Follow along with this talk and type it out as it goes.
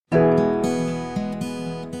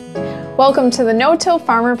Welcome to the No-Till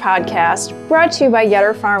Farmer Podcast, brought to you by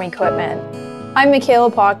Yetter Farm Equipment. I'm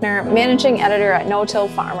Michaela Pochner, Managing Editor at No-Till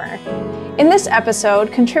Farmer. In this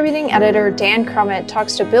episode, contributing editor Dan Crummett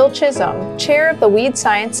talks to Bill Chisholm, Chair of the Weed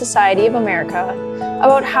Science Society of America,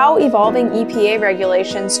 about how evolving EPA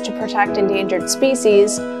regulations to protect endangered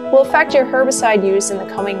species will affect your herbicide use in the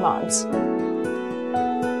coming months.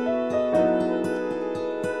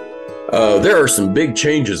 There are some big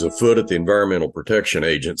changes afoot at the Environmental Protection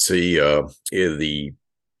Agency. The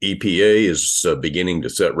EPA is beginning to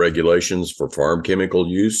set regulations for farm chemical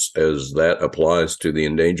use as that applies to the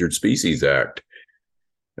Endangered Species Act.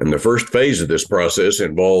 And the first phase of this process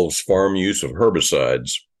involves farm use of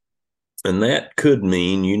herbicides. And that could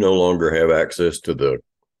mean you no longer have access to the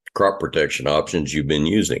crop protection options you've been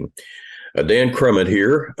using. Dan Crummett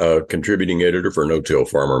here, contributing editor for No-Till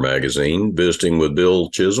Farmer magazine, visiting with Bill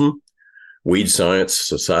Chisholm, Weed Science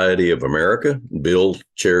Society of America. Bill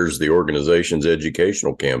chairs the organization's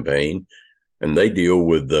educational campaign, and they deal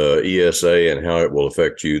with the ESA and how it will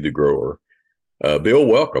affect you, the grower. Bill,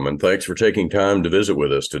 welcome, and thanks for taking time to visit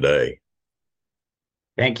with us today.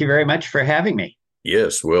 Thank you very much for having me.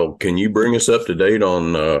 Yes, well, can you bring us up to date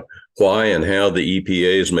on why and how the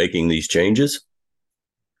EPA is making these changes?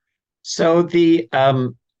 So the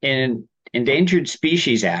Endangered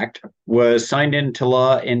Species Act was signed into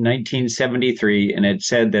law in 1973, and it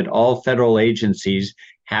said that all federal agencies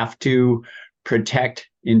have to protect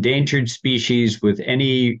endangered species with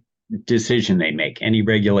any decision they make, any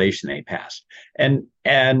regulation they pass. And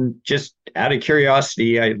just out of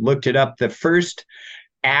curiosity, I looked it up. The first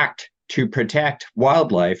act to protect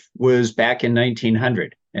wildlife was back in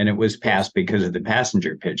 1900, and it was passed because of the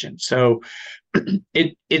passenger pigeon. So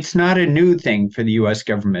it's not a new thing for the U.S.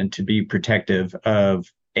 government to be protective of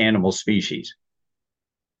animal species.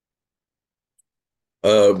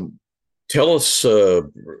 Tell us an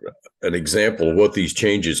example of what these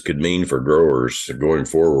changes could mean for growers going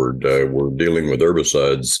forward. We're dealing with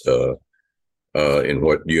herbicides in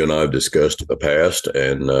what you and I have discussed in the past,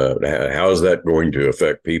 and how is that going to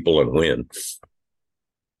affect people and when?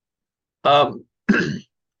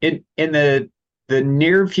 In the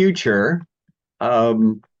near future,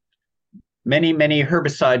 many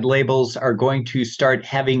herbicide labels are going to start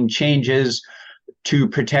having changes to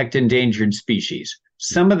protect endangered species.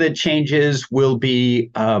 Some of the changes will be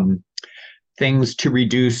things to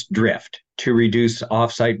reduce drift, to reduce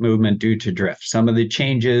offsite movement due to drift. Some of the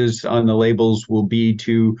changes on the labels will be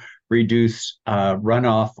to reduce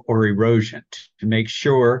runoff or erosion, to make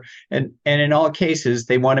sure, and in all cases,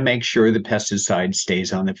 they want to make sure the pesticide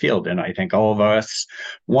stays on the field. And I think all of us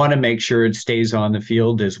want to make sure it stays on the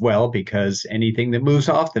field as well, because anything that moves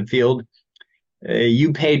off the field,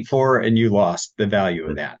 you paid for and you lost the value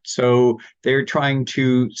of that. So they're trying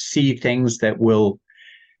to see things that will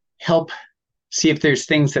help, see if there's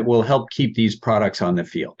things that will help keep these products on the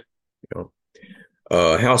field. Yeah.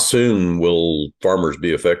 How soon will farmers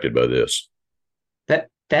be affected by this?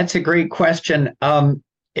 That's a great question.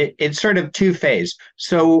 It's sort of two-phase.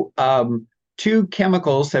 So two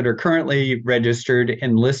chemicals that are currently registered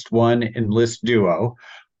in List 1 and List Duo,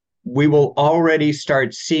 we will already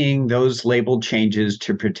start seeing those label changes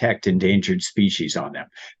to protect endangered species on them.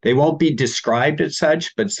 They won't be described as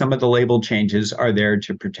such, but some of the label changes are there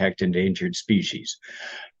to protect endangered species.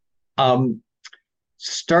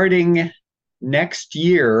 Starting next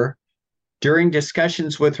year, during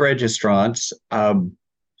discussions with registrants,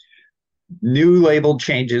 new label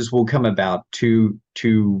changes will come about to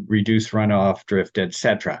reduce runoff, drift,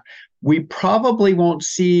 etc. We probably won't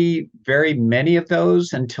see very many of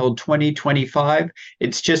those until 2025.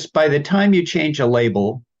 It's just by the time you change a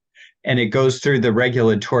label and it goes through the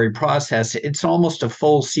regulatory process, it's almost a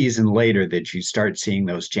full season later that you start seeing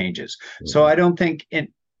those changes. Mm-hmm. So I don't think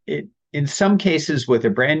in some cases, with a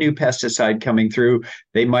brand new pesticide coming through,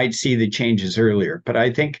 they might see the changes earlier. But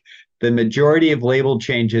I think the majority of label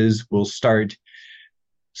changes will start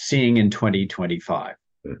seeing in 2025.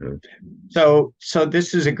 Mm-hmm. So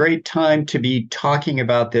this is a great time to be talking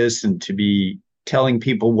about this and to be telling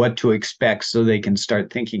people what to expect so they can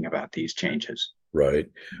start thinking about these changes. Right.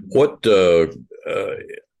 What can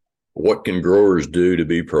growers do to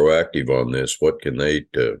be proactive on this? What can they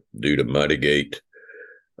do to mitigate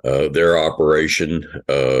their operation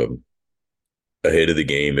ahead of the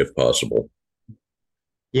game, if possible?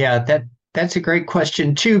 Yeah, that's a great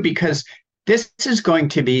question too, because this is going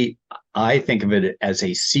to be, I think of it as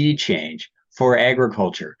a sea change for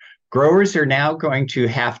agriculture. Growers are now going to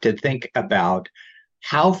have to think about,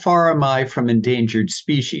 how far am I from endangered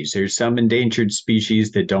species? There's some endangered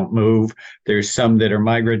species that don't move. There's some that are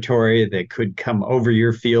migratory that could come over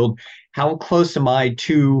your field. How close am I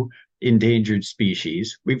to endangered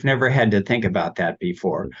species. We've never had to think about that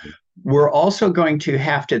before. We're also going to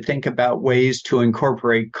have to think about ways to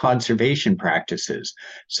incorporate conservation practices.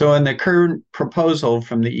 So in the current proposal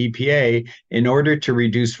from the EPA, in order to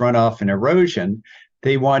reduce runoff and erosion,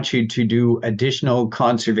 they want you to do additional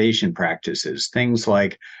conservation practices, things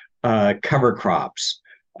like cover crops,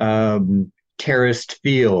 terraced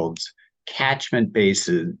fields, catchment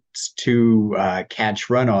basins to catch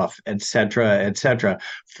runoff, et cetera, et cetera.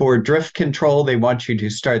 For drift control, they want you to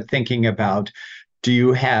start thinking about, do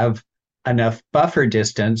you have enough buffer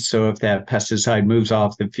distance so if that pesticide moves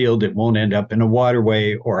off the field, it won't end up in a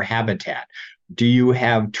waterway or habitat? Do you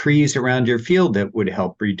have trees around your field that would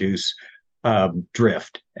help reduce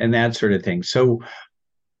drift and that sort of thing? So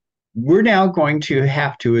we're now going to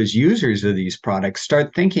have to, as users of these products,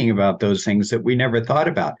 start thinking about those things that we never thought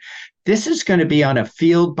about. This is going to be on a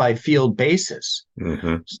field by field basis.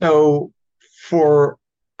 So for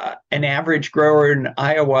an average grower in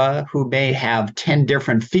Iowa who may have 10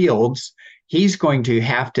 different fields, he's going to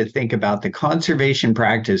have to think about the conservation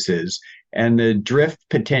practices and the drift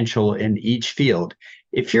potential in each field.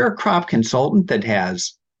 If you're a crop consultant that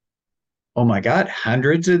has, oh my God,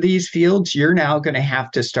 hundreds of these fields, you're now going to have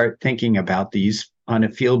to start thinking about these on a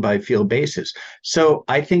field by field basis. So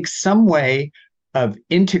I think some way of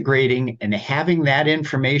integrating and having that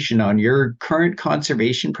information on your current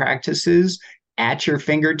conservation practices at your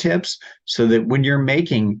fingertips, so that when you're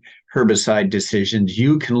making herbicide decisions,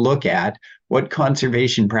 you can look at what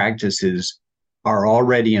conservation practices are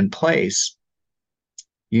already in place.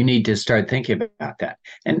 You need to start thinking about that.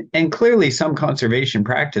 And clearly some conservation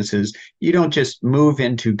practices, you don't just move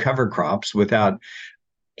into cover crops without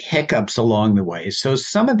hiccups along the way. So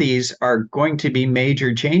some of these are going to be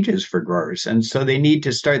major changes for growers. And so they need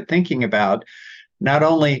to start thinking about, not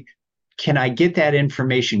only can I get that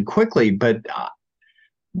information quickly, but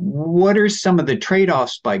what are some of the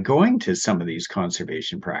trade-offs by going to some of these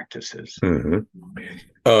conservation practices?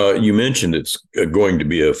 You mentioned it's going to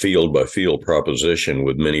be a field-by-field proposition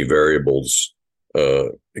with many variables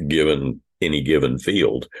given any given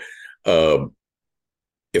field.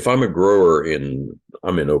 If I'm a grower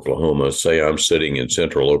I'm in Oklahoma, say I'm sitting in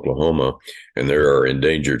central Oklahoma, and there are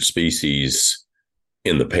endangered species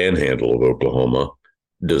in the panhandle of Oklahoma,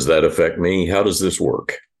 does that affect me? How does this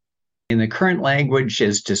work? In the current language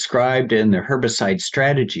as described in the herbicide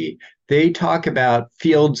strategy, they talk about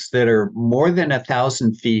fields that are more than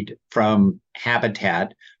 1,000 feet from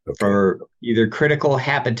habitat for either critical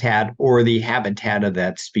habitat or the habitat of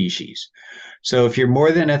that species. So if you're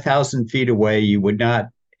more than 1,000 feet away, you would not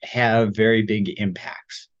have very big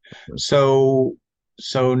impacts. So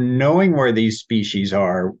knowing where these species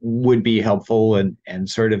are would be helpful, and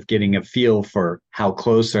sort of getting a feel for how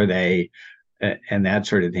close are they, and that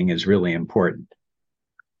sort of thing is really important.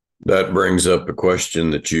 That brings up a question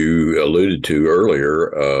that you alluded to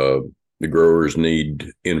earlier. The growers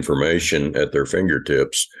need information at their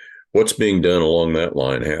fingertips. What's being done along that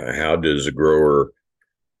line? How does a grower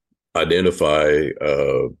identify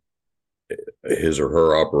his or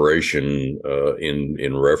her operation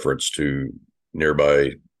in reference to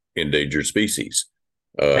nearby endangered species?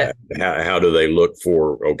 How do they look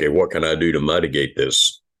for, okay, what can I do to mitigate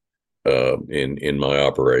this in my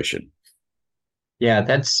operation? Yeah,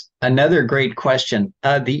 that's another great question.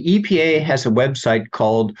 The EPA has a website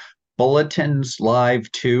called Bulletins Live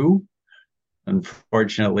 2.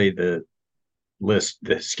 Unfortunately, the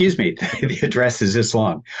address is this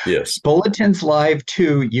long. Yes. Bulletins Live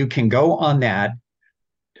 2, you can go on that,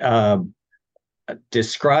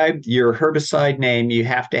 describe your herbicide name. You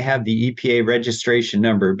have to have the EPA registration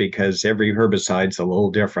number because every herbicide's a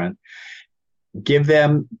little different. Give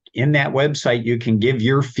them, in that website, you can give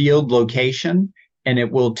your field location, and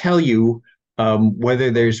it will tell you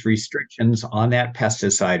whether there's restrictions on that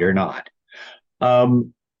pesticide or not.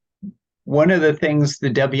 One of the things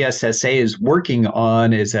the WSSA is working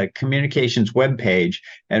on is a communications webpage,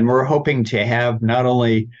 and we're hoping to have not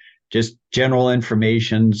only just general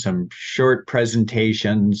information, some short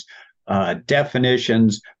presentations,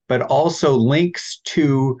 definitions, but also links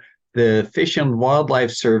to the Fish and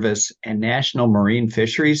Wildlife Service and National Marine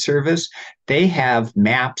Fisheries Service. They have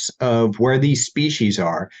maps of where these species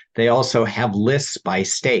are. They also have lists by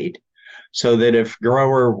state, so that if a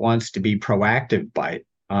grower wants to be proactive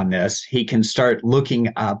on this, he can start looking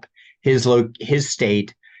up his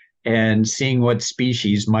state and seeing what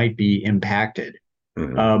species might be impacted,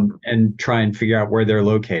 and try and figure out where they're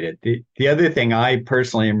located. The other thing I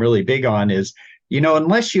personally am really big on is,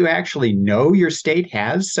 unless you actually know your state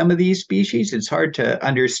has some of these species, it's hard to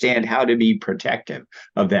understand how to be protective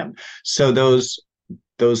of them. So those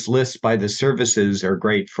those lists by the services are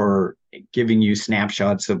great for giving you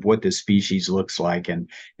snapshots of what the species looks like and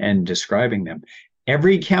describing them.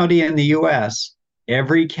 Every county in the U.S.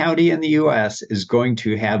 is going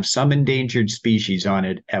to have some endangered species on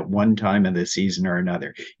it at one time of the season or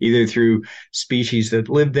another, either through species that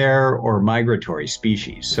live there or migratory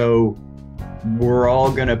species. So we're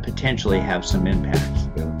all going to potentially have some impacts.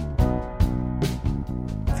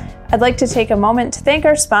 I'd like to take a moment to thank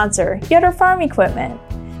our sponsor, Yetter Farm Equipment.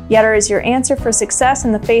 Yetter is your answer for success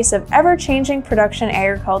in the face of ever-changing production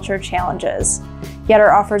agriculture challenges.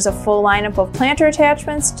 Yetter offers a full lineup of planter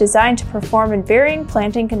attachments designed to perform in varying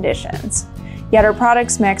planting conditions. Yetter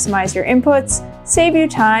products maximize your inputs, save you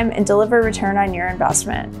time, and deliver return on your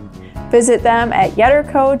investment. Visit them at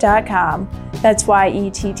yetterco.com. That's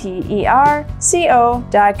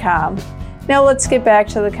YETTERCO.com. Now let's get back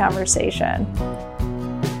to the conversation.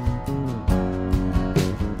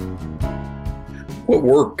 What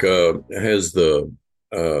work has the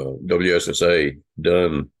WSSA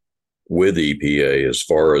done with EPA as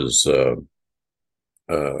far as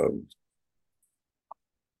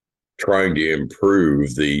trying to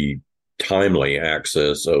improve the timely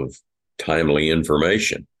access of timely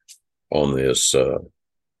information on this?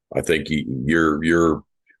 I think you're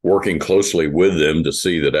working closely with them to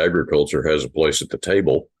see that agriculture has a place at the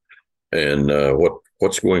table, and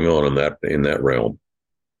what's going on in that realm?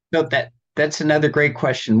 No, that's another great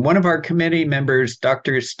question. One of our committee members,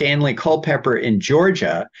 Dr. Stanley Culpepper in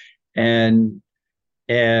Georgia, and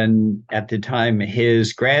at the time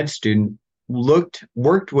his grad student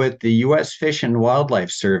worked with the U.S. Fish and Wildlife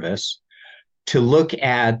Service to look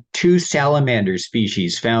at 2 salamander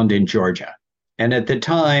species found in Georgia. And at the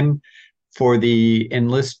time, for the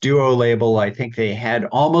Enlist Duo label, I think they had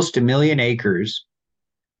almost 1 million acres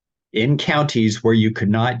in counties where you could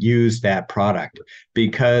not use that product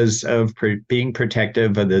because of being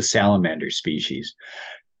protective of the salamander species.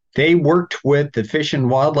 They worked with the Fish and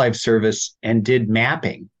Wildlife Service and did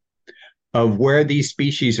mapping of where these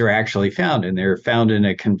species are actually found. And they're found in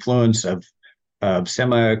a confluence of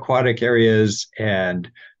semi-aquatic areas and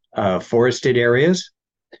forested areas.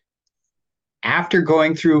 After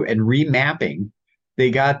going through and remapping, they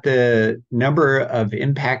got the number of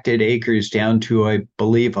impacted acres down to, I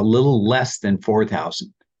believe, a little less than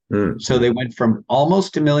 4,000. So they went from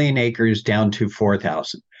almost 1 million acres down to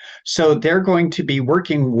 4,000. So they're going to be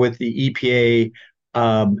working with the EPA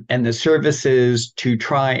and the services to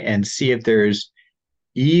try and see if there's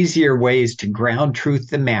easier ways to ground truth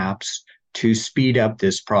the maps to speed up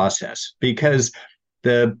this process. Because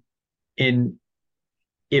if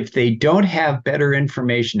they don't have better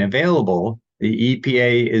information available, the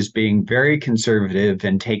EPA is being very conservative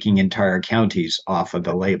and taking entire counties off of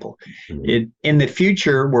the label. In the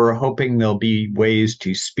future, we're hoping there'll be ways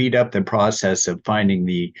to speed up the process of finding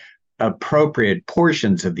the appropriate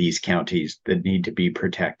portions of these counties that need to be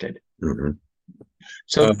protected.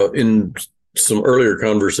 So in some earlier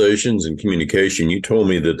conversations and communication, you told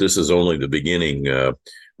me that this is only the beginning.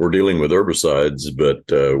 We're dealing with herbicides, but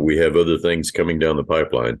we have other things coming down the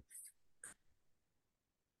pipeline.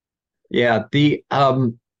 Yeah, there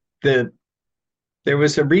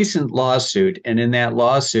was a recent lawsuit, and in that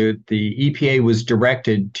lawsuit, the EPA was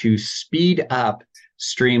directed to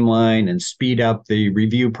streamline and speed up the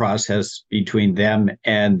review process between them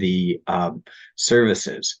and the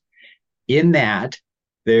services. In that,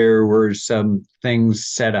 there were some things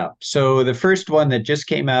set up. So the first one that just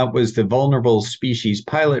came out was the Vulnerable Species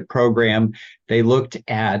Pilot Program. They looked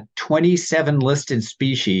at 27 listed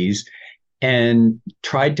species and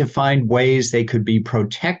tried to find ways they could be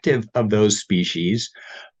protective of those species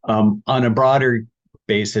on a broader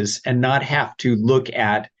basis and not have to look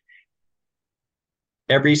at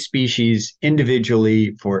every species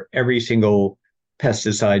individually for every single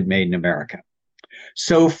pesticide made in America.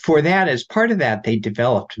 So for that, as part of that, they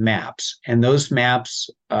developed maps, and those maps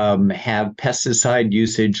have pesticide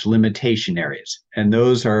usage limitation areas. And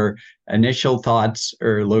those are initial thoughts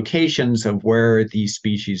or locations of where these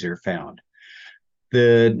species are found.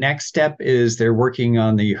 The next step is they're working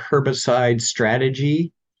on the herbicide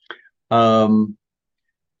strategy. And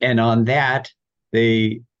on that,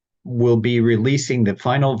 they will be releasing the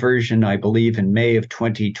final version, I believe, in May of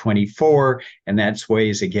 2024. And that's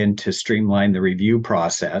ways, again, to streamline the review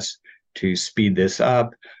process to speed this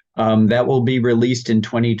up. That will be released in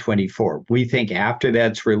 2024. We think after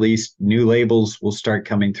that's released, new labels will start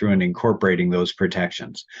coming through and incorporating those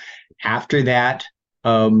protections. After that,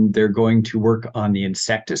 they're going to work on the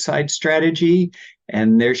insecticide strategy,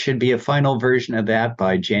 and there should be a final version of that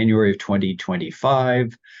by January of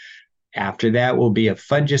 2025. After that will be a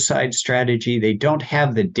fungicide strategy. They don't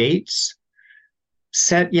have the dates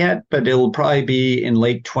set yet, but it'll probably be in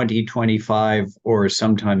late 2025 or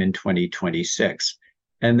sometime in 2026.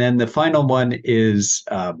 And then the final one is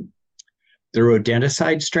the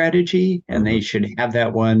rodenticide strategy, and they should have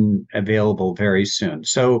that one available very soon.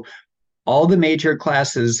 So all the major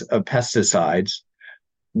classes of pesticides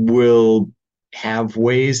will have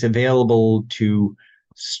ways available to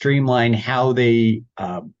streamline how they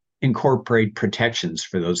incorporate protections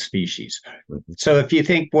for those species. So if you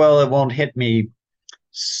think, well, it won't hit me,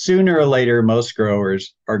 sooner or later, most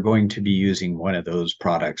growers are going to be using one of those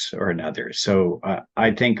products or another. So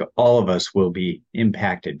I think all of us will be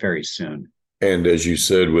impacted very soon. And as you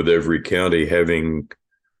said, with every county having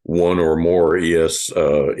one or more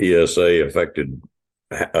ESA affected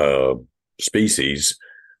species,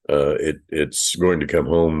 it's going to come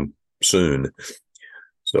home soon.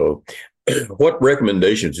 So what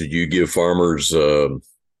recommendations would you give farmers trying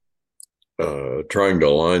to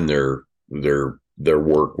align their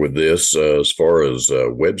work with this as far as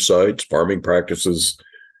websites, farming practices,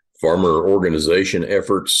 farmer organization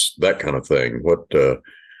efforts, that kind of thing? What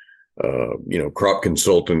crop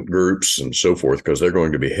consultant groups and so forth, because they're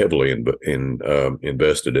going to be heavily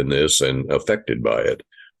invested in this and affected by it.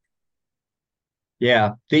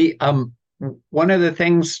 Yeah, the one of the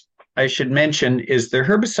things I should mention is the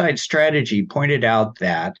herbicide strategy pointed out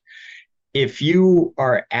that if you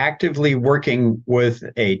are actively working with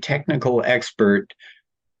a technical expert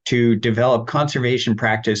to develop conservation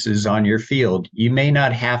practices on your field, you may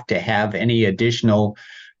not have to have any additional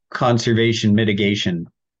conservation mitigation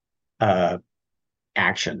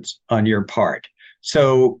actions on your part.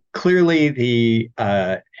 So clearly the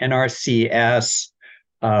NRCS,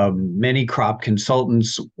 many crop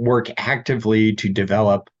consultants work actively to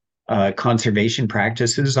develop conservation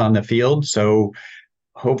practices on the field. So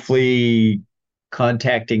hopefully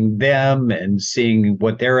contacting them and seeing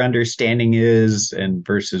what their understanding is and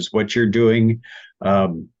versus what you're doing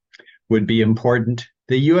would be important.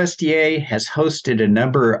 The USDA has hosted a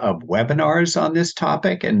number of webinars on this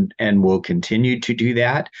topic and will continue to do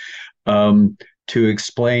that to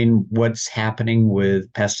explain what's happening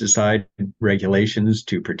with pesticide regulations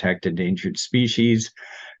to protect endangered species.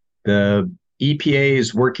 The EPA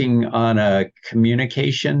is working on a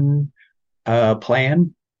communication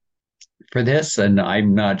plan for this, and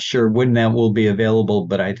I'm not sure when that will be available,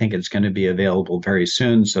 but I think it's going to be available very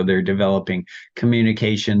soon. So they're developing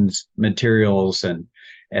communications materials and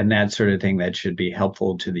that sort of thing that should be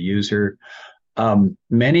helpful to the user.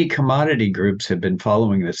 Many commodity groups have been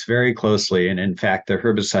following this very closely, and in fact, the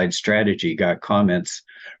herbicide strategy got comments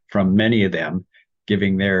from many of them,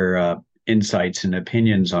 giving their insights and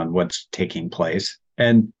opinions on what's taking place.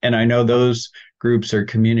 And I know those groups are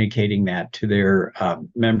communicating that to their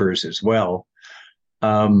members as well.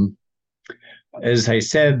 As I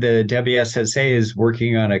said, the WSSA is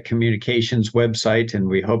working on a communications website, and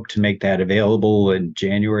we hope to make that available in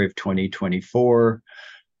January of 2024.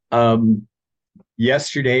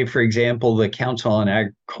 Yesterday, for example, the Council on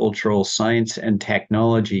Agricultural Science and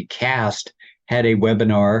Technology, CAST, had a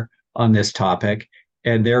webinar on this topic,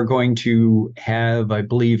 and they're going to have, I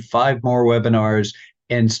believe, 5 more webinars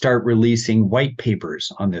and start releasing white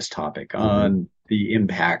papers on this topic, on the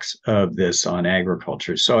impacts of this on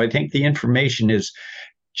agriculture. So I think the information is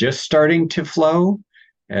just starting to flow,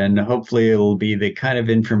 and hopefully it'll be the kind of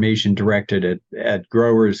information directed at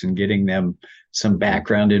growers and getting them some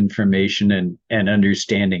background information and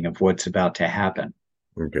understanding of what's about to happen.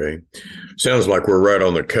 Okay. Sounds like we're right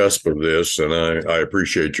on the cusp of this, and I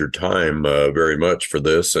appreciate your time very much for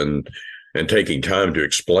this and taking time to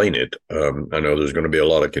explain it. I know there's going to be a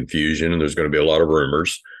lot of confusion and there's going to be a lot of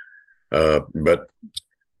rumors, but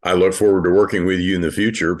I look forward to working with you in the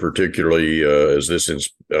future, particularly as this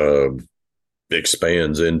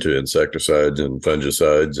expands into insecticides and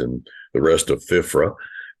fungicides and the rest of FIFRA,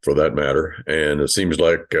 for that matter. And it seems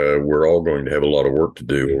like we're all going to have a lot of work to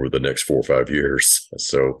do over the next 4 or 5 years.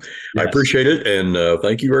 So yes. I appreciate it. And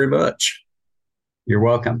thank you very much. You're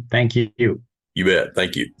welcome. Thank you. You bet.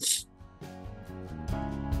 Thank you.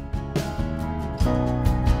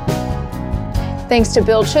 Thanks to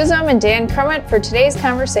Bill Chisholm and Dan Crummett for today's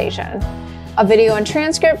conversation. A video and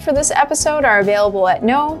transcript for this episode are available at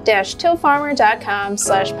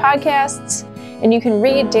no-tillfarmer.com/podcasts. And you can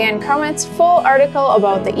read Dan Crummett's full article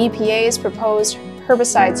about the EPA's proposed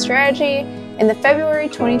herbicide strategy in the February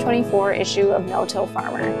 2024 issue of No-Till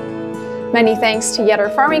Farmer. Many thanks to Yetter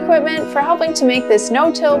Farm Equipment for helping to make this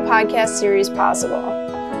No-Till podcast series possible.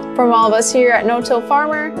 From all of us here at No-Till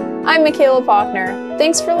Farmer, I'm Michaela Faulkner.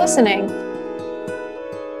 Thanks for listening.